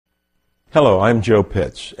Hello, I'm Joe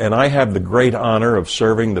Pitts, and I have the great honor of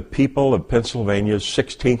serving the people of Pennsylvania's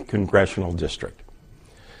 16th Congressional District.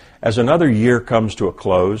 As another year comes to a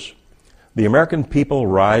close, the American people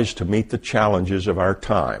rise to meet the challenges of our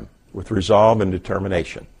time with resolve and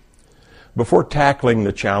determination. Before tackling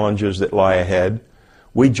the challenges that lie ahead,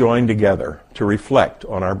 we join together to reflect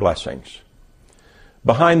on our blessings.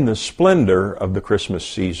 Behind the splendor of the Christmas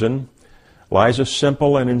season lies a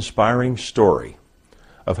simple and inspiring story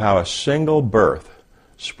of how a single birth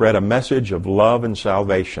spread a message of love and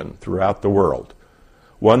salvation throughout the world,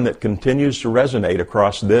 one that continues to resonate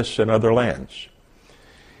across this and other lands.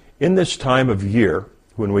 In this time of year,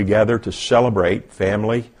 when we gather to celebrate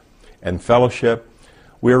family and fellowship,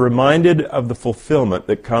 we are reminded of the fulfillment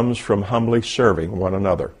that comes from humbly serving one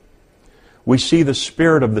another. We see the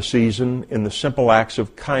spirit of the season in the simple acts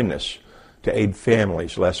of kindness to aid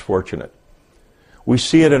families less fortunate. We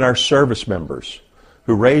see it in our service members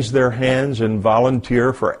who raise their hands and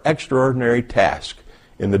volunteer for extraordinary tasks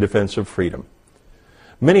in the defense of freedom.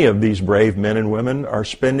 Many of these brave men and women are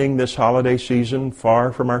spending this holiday season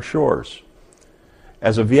far from our shores.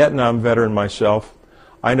 As a Vietnam veteran myself,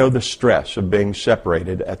 I know the stress of being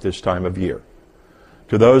separated at this time of year.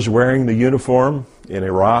 To those wearing the uniform in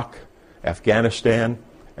Iraq, Afghanistan,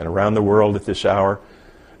 and around the world at this hour,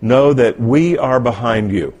 know that we are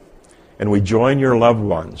behind you, and we join your loved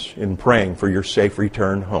ones in praying for your safe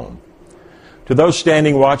return home. To those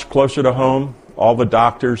standing watch closer to home, all the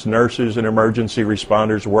doctors, nurses, and emergency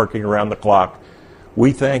responders working around the clock,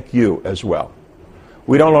 we thank you as well.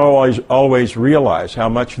 We don't always realize how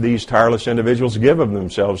much these tireless individuals give of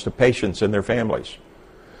themselves to patients and their families.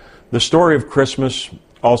 The story of Christmas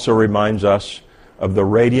also reminds us of the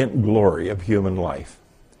radiant glory of human life.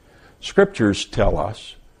 Scriptures tell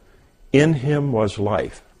us, "In him was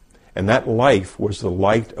life, and that life was the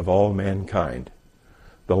light of all mankind.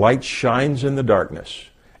 The light shines in the darkness,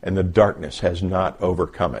 and the darkness has not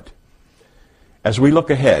overcome it." As we look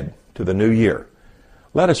ahead to the new year,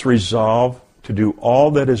 let us resolve to do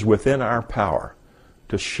all that is within our power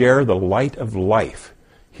to share the light of life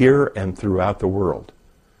here and throughout the world.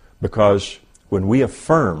 Because when we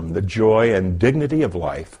affirm the joy and dignity of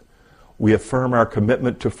life, we affirm our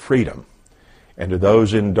commitment to freedom and to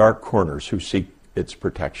those in dark corners who seek its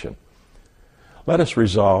protection. Let us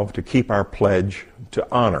resolve to keep our pledge to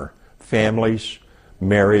honor families,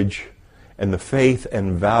 marriage, and the faith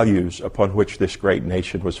and values upon which this great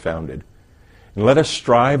nation was founded. And let us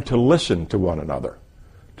strive to listen to one another,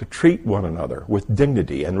 to treat one another with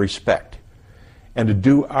dignity and respect, and to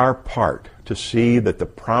do our part to see that the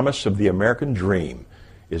promise of the American dream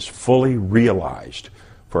is fully realized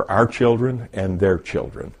for our children and their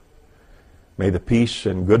children. May the peace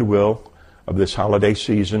and goodwill of this holiday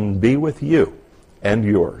season be with you and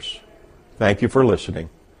yours. Thank you for listening.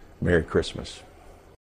 Merry Christmas.